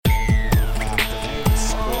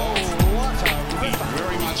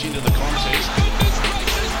much into the contest.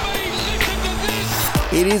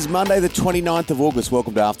 It is Monday the 29th of August.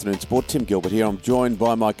 Welcome to Afternoon Sport. Tim Gilbert here. I'm joined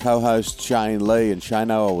by my co-host Shane Lee. And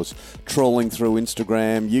Shane, I was trawling through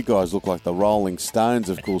Instagram. You guys look like the Rolling Stones,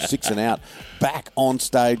 of course. 6 and out, back on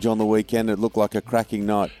stage on the weekend. It looked like a cracking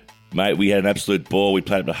night. Mate, we had an absolute ball. We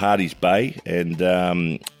played up at Hardy's Bay and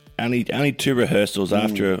only 2 rehearsals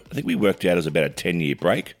after, I think we worked out as about a 10-year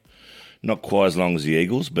break. Not quite as long as the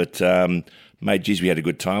Eagles, but... mate, geez, we had a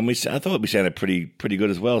good time. I thought we sounded pretty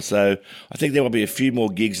good as well. So I think there will be a few more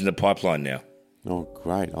gigs in the pipeline now. Oh,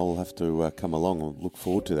 great. I'll have to come along. I'll look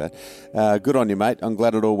forward to that. Good on you, mate. I'm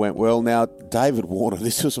glad it all went well. Now, David Warner,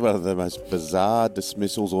 this was one of the most bizarre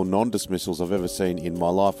dismissals or non-dismissals I've ever seen in my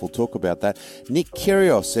life. We'll talk about that. Nick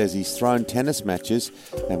Kyrgios says he's thrown tennis matches.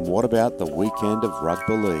 And what about the weekend of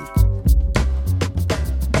rugby league?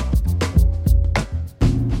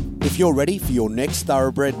 If you're ready for your next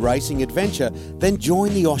thoroughbred racing adventure, then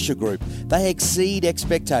join the Osher Group. They exceed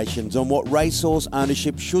expectations on what racehorse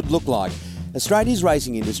ownership should look like. Australia's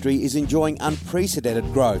racing industry is enjoying unprecedented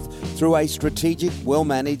growth. Through a strategic,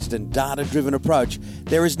 well-managed and data-driven approach,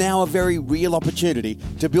 there is now a very real opportunity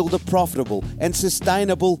to build a profitable and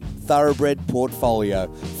sustainable thoroughbred portfolio.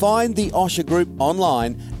 Find the Osher Group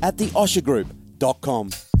online at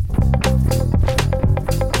theoshergroup.com.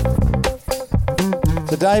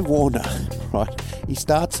 So Dave Warner, right, he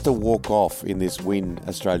starts to walk off in this win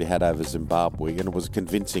Australia had over Zimbabwe, and it was a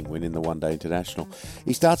convincing win in the one-day international.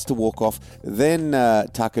 He starts to walk off. Then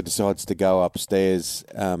Tucker decides to go upstairs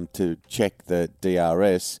to check the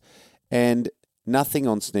DRS, and nothing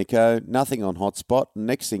on Snicko, nothing on Hotspot.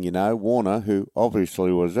 Next thing you know, Warner, who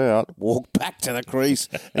obviously was out, walked back to the crease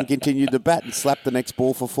and continued to bat and slapped the next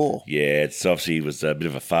ball for 4. Yeah, it's obviously it was a bit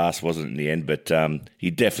of a farce, wasn't it, in the end? But he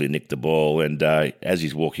definitely nicked the ball. And as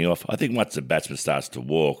he's walking off, I think once the batsman starts to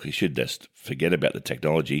walk, he should just forget about the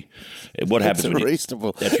technology. What happens when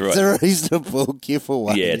reasonable. That's right. It's a reasonable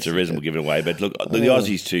giveaway. Yeah, it's a reasonable giveaway. But look, the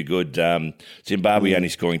Aussies too good. Zimbabwe only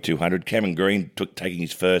scoring 200. Cameron Green taking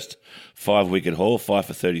his first 5-wicket haul, 5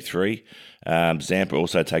 for 33. Zampa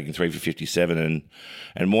also taking 3 for 57.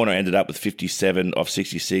 And Warner ended up with 57 off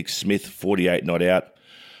 66. Smith, 48 not out.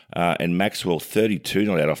 And Maxwell, 32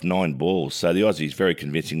 not out off 9 balls. So the Aussies very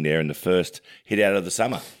convincing there in the first hit out of the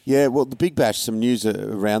summer. Yeah, well, the Big Bash, some news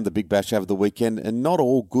around the Big Bash over the weekend, and not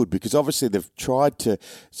all good because obviously they've tried to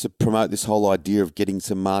promote this whole idea of getting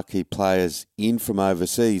some marquee players in from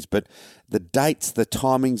overseas, but the dates, the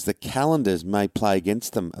timings, the calendars may play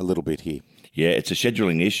against them a little bit here. Yeah, it's a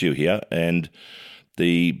scheduling issue here, and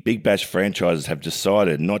the Big Bash franchises have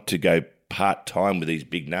decided not to go part-time with these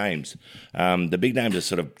big names. The big names are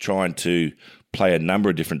sort of trying to play a number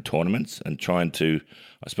of different tournaments and trying to,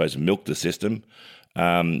 I suppose, milk the system.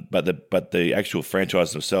 But the actual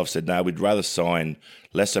franchises themselves said, no, we'd rather sign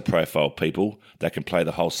lesser profile people that can play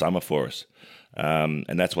the whole summer for us.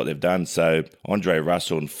 And that's what they've done. So Andre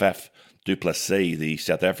Russell and Faf du Plessis, the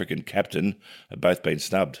South African captain, have both been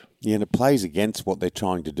snubbed. Yeah, and it plays against what they're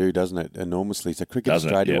trying to do, doesn't it, enormously? So Cricket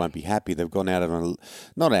Australia won't be happy. They've gone out on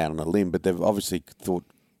not out on a limb, but they've obviously thought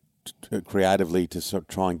creatively to sort of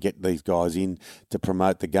try and get these guys in to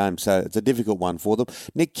promote the game. So it's a difficult one for them.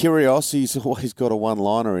 Nick Kyrgios, he's always got a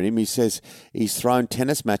one-liner in him. He says he's thrown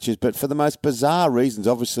tennis matches, but for the most bizarre reasons.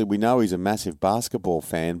 Obviously, we know he's a massive basketball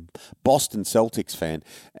fan, Boston Celtics fan,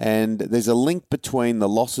 and there's a link between the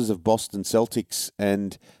losses of Boston Celtics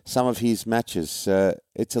and some of his matches.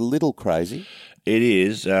 It's a little crazy. It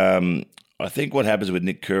is. I think what happens with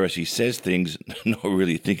Nick Kyrgios, he says things not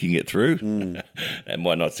really thinking it through. It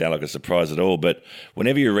might not sound like a surprise at all, but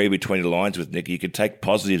whenever you read between the lines with Nick, you can take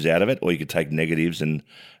positives out of it or you can take negatives, and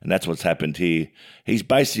that's what's happened here. He's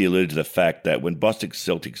basically alluded to the fact that when Boston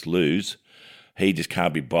Celtics lose, he just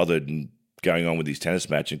can't be bothered and going on with his tennis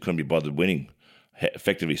match and couldn't be bothered winning.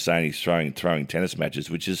 Effectively saying he's throwing tennis matches,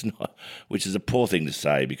 which is a poor thing to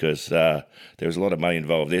say because there's a lot of money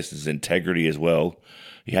involved. There's integrity as well.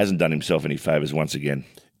 He hasn't done himself any favours once again.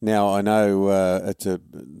 Now I know it's a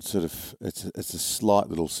slight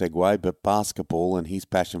little segue, but basketball and his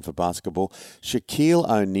passion for basketball. Shaquille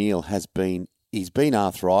O'Neal He's been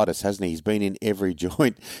arthritis, hasn't he? He's been in every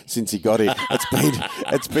joint since he got here.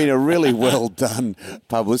 It's been a really well done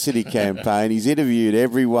publicity campaign. He's interviewed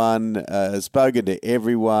everyone, spoken to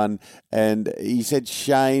everyone, and he said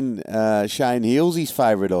Shane Heal's his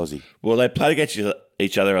favourite Aussie. Well, they played against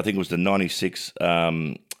each other. I think it was the '96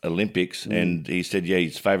 Olympics, and he said,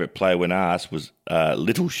 his favourite player when asked was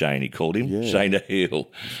Little Shane. He called him Shane Heal.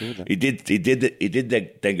 He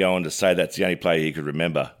did then go on to say that's the only player he could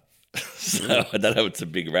remember. So I don't know if it's a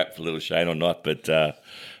big rap for Little Shane or not, but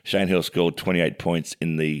Shane Hill scored 28 points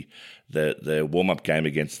in the warm-up game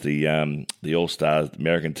against the All-Star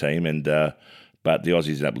American team, and but the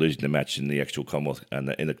Aussies ended up losing the match in the actual Commonwealth and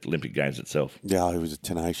in the Olympic Games itself. Yeah, he was a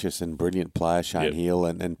tenacious and brilliant player, Shane Hill,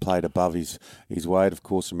 and played above his weight. Of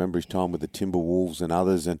course, remember his time with the Timberwolves and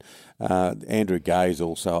others. And Andrew Gaze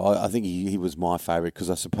also. I think he was my favourite because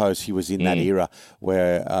I suppose he was in that era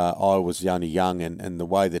where I was only young, and the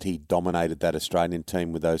way that he dominated that Australian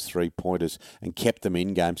team with those 3-pointers and kept them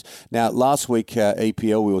in games. Now, last week,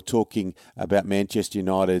 EPL, we were talking about Manchester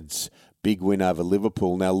United's big win over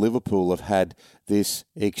Liverpool. Now, Liverpool have had this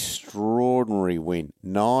extraordinary win,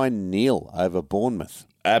 9-0 over Bournemouth.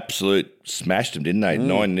 Absolute smashed them, didn't they?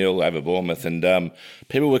 9-0 over Bournemouth. And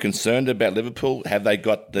people were concerned about Liverpool. Have they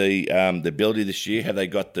got the ability this year? Have they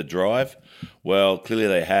got the drive? Well, clearly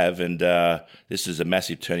they have, and this is a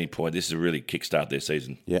massive turning point. This is a really kickstart their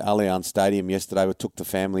season. Yeah, Allianz Stadium yesterday, we took the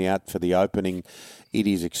family out for the opening. It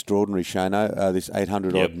is extraordinary, Shano, this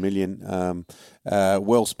 800-odd million.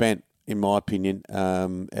 Well spent, in my opinion.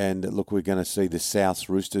 And look, we're going to see the South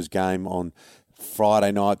Roosters game on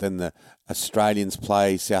Friday night, then the Australians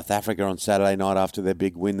play South Africa on Saturday night after their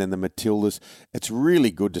big win, then the Matildas. It's really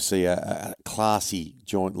good to see a classy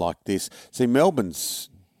joint like this. See, Melbourne's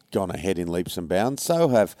gone ahead in leaps and bounds. So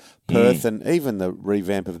have Perth and even the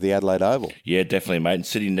revamp of the Adelaide Oval. Yeah, definitely, mate. And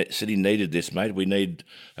City needed this, mate. We need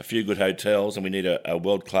a few good hotels and we need a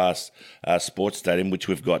world-class sports stadium, which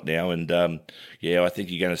we've got now. And, I think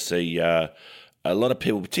you're going to see a lot of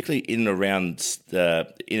people, particularly in and around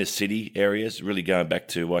inner city areas, really going back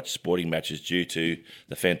to watch sporting matches due to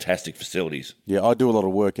the fantastic facilities. Yeah, I do a lot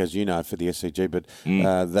of work, as you know, for the SCG, but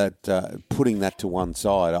putting that to one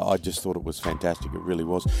side, I just thought it was fantastic. It really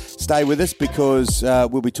was. Stay with us because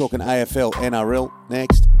we'll be talking AFL, NRL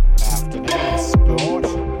next. Afternoon Sport.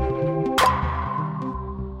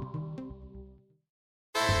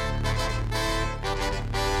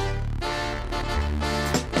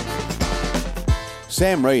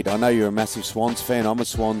 Sam Reid, I know you're a massive Swans fan. I'm a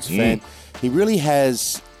Swans fan. He really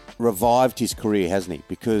has revived his career, hasn't he?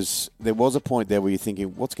 Because there was a point there where you're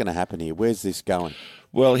thinking, what's going to happen here? Where's this going?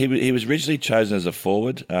 Well, he was originally chosen as a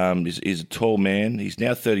forward. He's a tall man. He's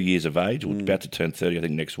now 30 years of age. We're about to turn 30, I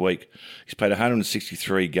think, next week. He's played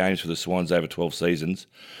 163 games for the Swans over 12 seasons.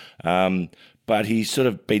 But he's sort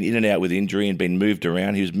of been in and out with injury and been moved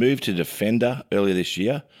around. He was moved to defender earlier this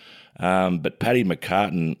year. But Paddy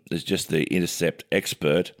McCartan is just the intercept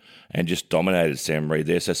expert and just dominated Sam Reid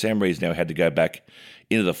there. So Sam Reid's now had to go back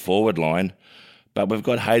into the forward line. But we've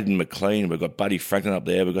got Hayden McLean, we've got Buddy Franklin up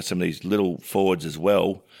there, we've got some of these little forwards as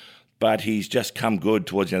well. But he's just come good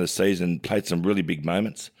towards the end of the season, played some really big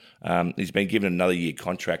moments. He's been given another year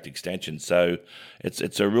contract extension, so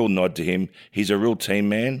it's a real nod to him. He's a real team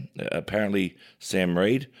man, apparently Sam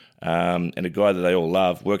Reid, and a guy that they all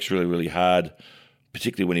love, works really, really hard,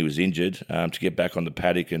 particularly when he was injured, to get back on the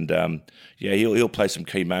paddock. And, he'll play some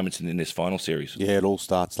key moments in this final series. Yeah, it all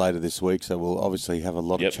starts later this week, so we'll obviously have a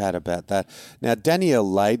lot of chat about that. Now, Danielle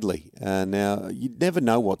Laidley, now, you never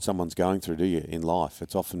know what someone's going through, do you, in life?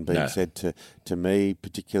 It's often been said to me,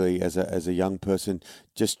 particularly as a young person,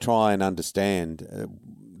 just try and understand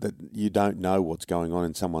that you don't know what's going on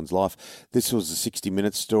in someone's life. This was a 60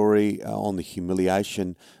 Minutes story on the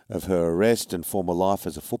humiliation of her arrest and former life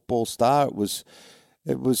as a football star. It was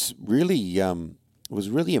really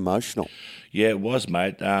emotional. Yeah, it was,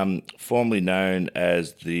 mate. Formerly known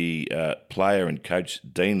as the player and coach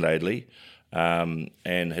Dean Laidley,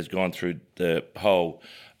 and has gone through the whole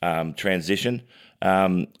transition.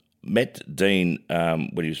 Met Dean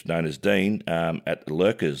when he was known as Dean at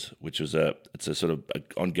Lurkers, which was it's a sort of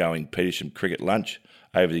ongoing Petersham cricket lunch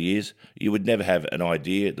over the years. You would never have an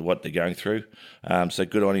idea what they're going through. So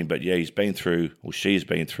good on him. But yeah, she's been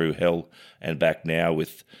through hell and back now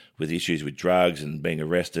with issues with drugs and being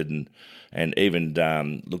arrested and even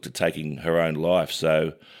looked at taking her own life.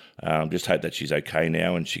 So just hope that she's okay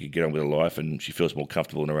now and she can get on with her life and she feels more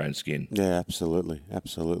comfortable in her own skin. Yeah, absolutely.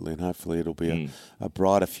 And hopefully it'll be a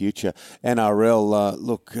brighter future.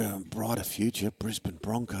 NRL, brighter future. Brisbane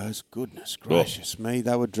Broncos, goodness gracious me,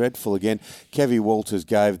 they were dreadful again. Kevy Walters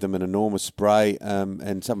gave them an enormous spray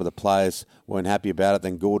and some of the players weren't happy about it.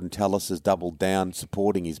 Then Gordon Tallis has doubled down,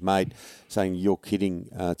 supporting his mate, saying you're kidding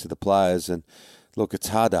to the players. And look, it's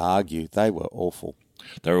hard to argue. They were awful.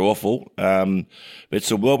 They're awful. It's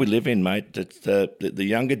the world we live in, mate. The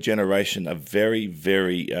younger generation are very,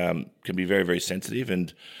 very can be very, very sensitive,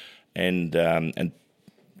 and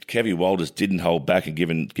Kevy Walters didn't hold back and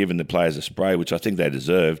given the players a spray, which I think they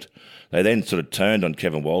deserved. They then sort of turned on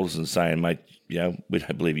Kevin Walters and saying, mate, we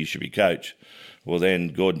don't believe you should be coach. Well, then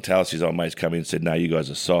Gordon Tallis, his old mates, come in and said, no, you guys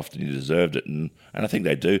are soft and you deserved it. And I think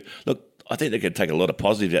they do. Look, I think they can take a lot of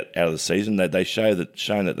positive out of the season. They shown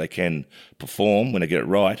that they can perform when they get it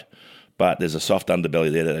right. But there's a soft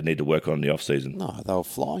underbelly there that they need to work on in the off-season. No, they were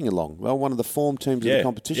flying along. Well, one of the form teams in the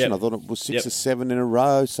competition. I thought it was 6 or 7 in a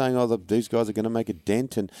row, saying, these guys are going to make a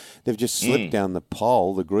dent. And they've just slipped down the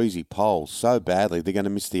pole, the greasy pole, so badly. They're going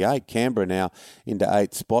to miss the 8. Canberra now into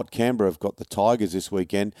 8th spot. Canberra have got the Tigers this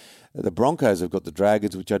weekend. The Broncos have got the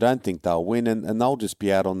Dragons, which I don't think they'll win, and they'll just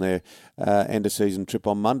be out on their end-of-season trip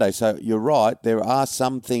on Monday. So you're right, there are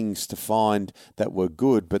some things to find that were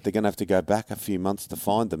good, but they're going to have to go back a few months to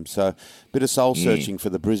find them. So a bit of soul-searching for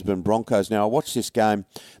the Brisbane Broncos. Now, I watched this game,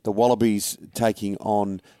 the Wallabies taking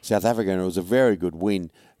on South Africa, and it was a very good win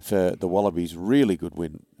for the Wallabies, really good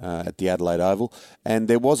win at the Adelaide Oval. And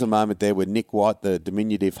there was a moment there where Nick White, the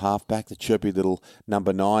diminutive halfback, the chirpy little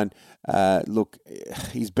number 9, look,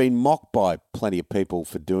 he's been mocked by plenty of people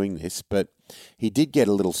for doing this, but he did get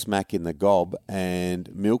a little smack in the gob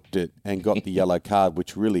and milked it and got the yellow card,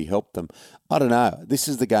 which really helped them. I don't know. This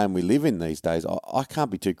is the game we live in these days. I can't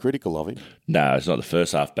be too critical of him. No, it's not the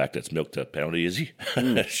first halfback that's milked a penalty, is he?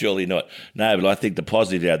 Surely not. No, but I think the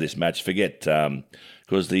positive out of this match,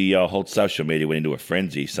 because the whole social media went into a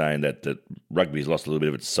frenzy saying that rugby's lost a little bit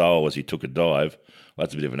of its soul as he took a dive. Well,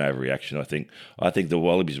 that's a bit of an overreaction, I think. I think the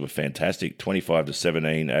Wallabies were fantastic,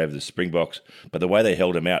 25-17 over the Springboks. But the way they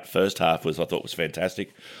held them out first half I thought was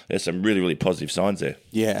fantastic. There's some really, really positive signs there.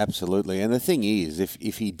 Yeah, absolutely. And the thing is,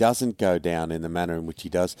 if he doesn't go down in the manner in which he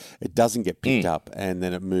does, it doesn't get picked up and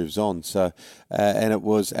then it moves on. So, and it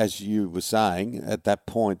was, as you were saying, at that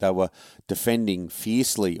point they were defending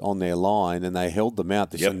fiercely on their line and they held them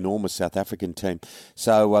out, this enormous South African team.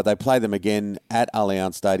 So they play them again at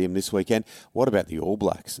Allianz Stadium this weekend. What about the All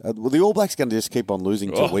Blacks? Well, the All Blacks going to just keep on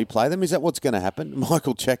losing till we play them? Is that what's going to happen?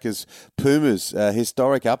 Michael Cheika's Pumas,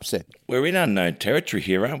 historic upset. We're in unknown territory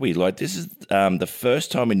here, aren't we? Like, this is the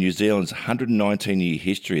first time in New Zealand's 119-year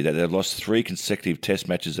history that they've lost 3 consecutive test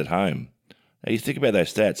matches at home. Now, you think about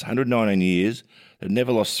those stats, 119 years, they've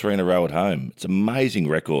never lost 3 in a row at home. It's an amazing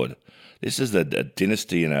record. This is a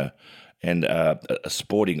dynasty and a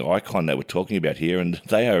sporting icon that we're talking about here, and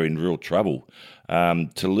they are in real trouble.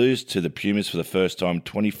 To lose to the Pumas for the first time,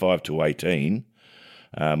 25-18,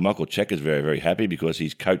 Michael Cheika is very, very happy because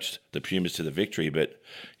he's coached the Pumas to the victory. But,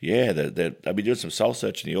 yeah, they'll be doing some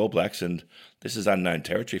soul-searching, the All Blacks, and this is unknown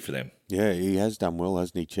territory for them. Yeah, he has done well,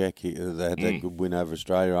 hasn't he, Cheika? They had that good win over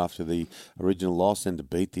Australia after the original loss and to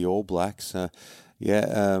beat the All Blacks.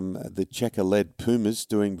 The Cheika-led Pumas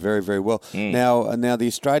doing very, very well. Now the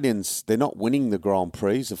Australians, they're not winning the Grand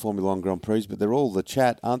Prix, the Formula One Grand Prix, but they're all the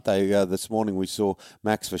chat, aren't they? This morning we saw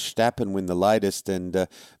Max Verstappen win the latest,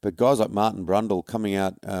 but guys like Martin Brundle coming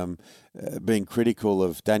out being critical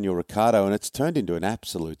of Daniel Ricciardo, and it's turned into an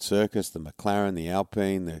absolute circus. The McLaren, the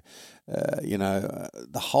Alpine,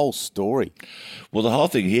 the whole story. Well, the whole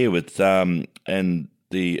thing here with and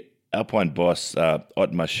the Alpine boss,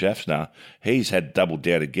 Otmar Szafner, he's had doubled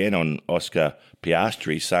down again on Oscar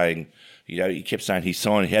Piastri, saying, he kept saying he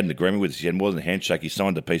had an agreement with us. He had more than a handshake. He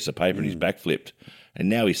signed a piece of paper and he's backflipped. And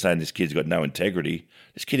now he's saying this kid's got no integrity.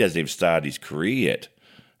 This kid hasn't even started his career yet.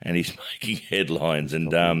 And he's making headlines.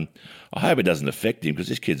 And I hope it doesn't affect him because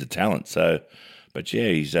this kid's a talent. So, but yeah,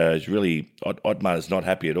 he's really, Otmar is not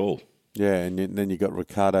happy at all. Yeah, and then you got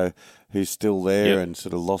Ricciardo, who's still there and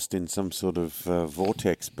sort of lost in some sort of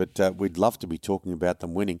vortex. But we'd love to be talking about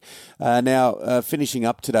them winning. Now, finishing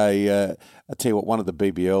up today, I'll tell you what, one of the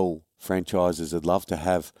BBL franchises would love to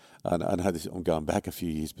have, I know I'm going back a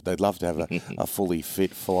few years, but they'd love to have a fully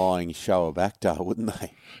fit flying Shoaib Akhtar, wouldn't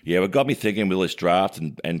they? Yeah, well, it got me thinking with this draft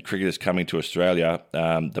and cricketers coming to Australia.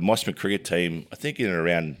 The Mossman cricket team, I think in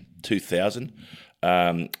around 2000,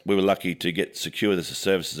 we were lucky to secure the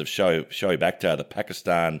services of Shoaib Akhtar, the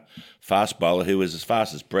Pakistan fast bowler, who was as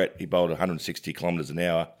fast as Brett. He bowled 160 kilometres an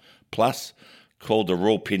hour plus, called the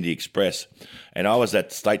Rawalpindi Express. And I was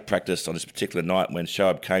at state practice on this particular night when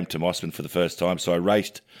Shoaib came to Mossman for the first time. So I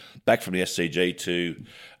raced back from the SCG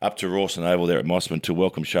up to Rawson Oval there at Mossman to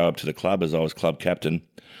welcome Shoaib to the club as I was club captain.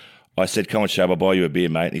 I said, "Come on, Shoaib, I'll buy you a beer,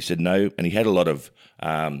 mate." And he said no. And he had a lot of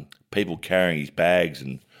people carrying his bags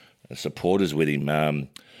and supporters with him.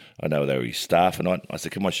 I know they were his staff. And I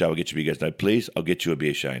said, "Come on, Shoaib, I'll get you a beer." He goes, "No, please, I'll get you a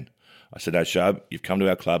beer, Shane." I said, "No, Shoaib, you've come to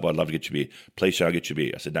our club. I'd love to get you a beer. Please, Shoaib, I'll get you a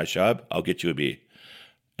beer." I said, "No, Shoaib, I'll get you a beer."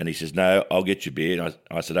 And he says, "No, I'll get you a beer." And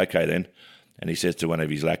I said, "Okay, then." And he says to one of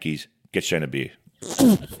his lackeys, "Get Shane a beer."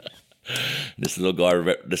 This guy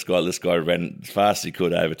ran as fast as he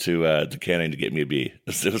could over to the canteen to get me a beer.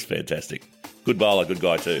 It was fantastic. Good bowler, good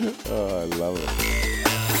guy too. Oh, I love it.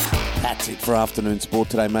 That's it for Afternoon Sport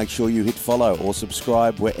today. Make sure you hit follow or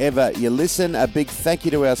subscribe wherever you listen. A big thank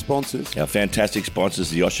you to our sponsors. Our fantastic sponsors,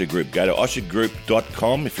 the Osher Group. Go to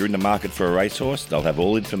oshergroup.com. If you're in the market for a racehorse, they'll have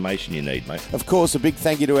all the information you need, mate. Of course, a big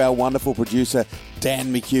thank you to our wonderful producer,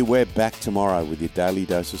 Dan McHugh. We're back tomorrow with your daily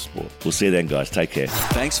dose of sport. We'll see you then, guys. Take care.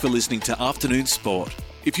 Thanks for listening to Afternoon Sport.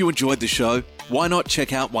 If you enjoyed the show, why not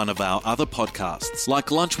check out one of our other podcasts,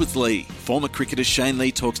 like Lunch with Lee. Former cricketer Shane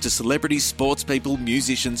Lee talks to celebrities, sports people,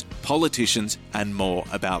 musicians, politicians, and more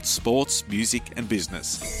about sports, music, and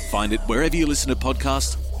business. Find it wherever you listen to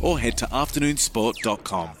podcasts or head to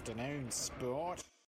afternoonsport.com. Afternoon Sport.